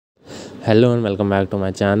Hello and welcome back to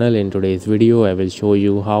my channel. In today's video I will show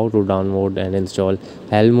you how to download and install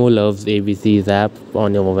Elmo Loves ABC's app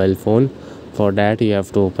on your mobile phone. For that you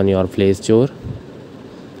have to open your Play Store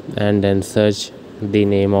and then search the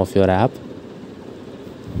name of your app.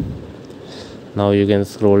 Now you can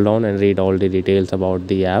scroll down and read all the details about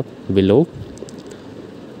the app below.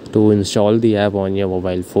 To install the app on your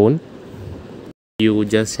mobile phone, you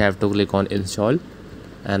just have to click on install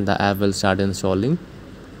and the app will start installing.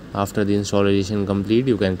 After the installation complete,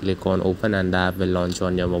 you can click on open and the app will launch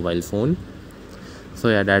on your mobile phone. So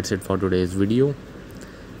yeah, that's it for today's video.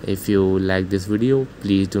 If you like this video,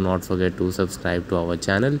 please do not forget to subscribe to our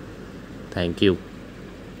channel. Thank you.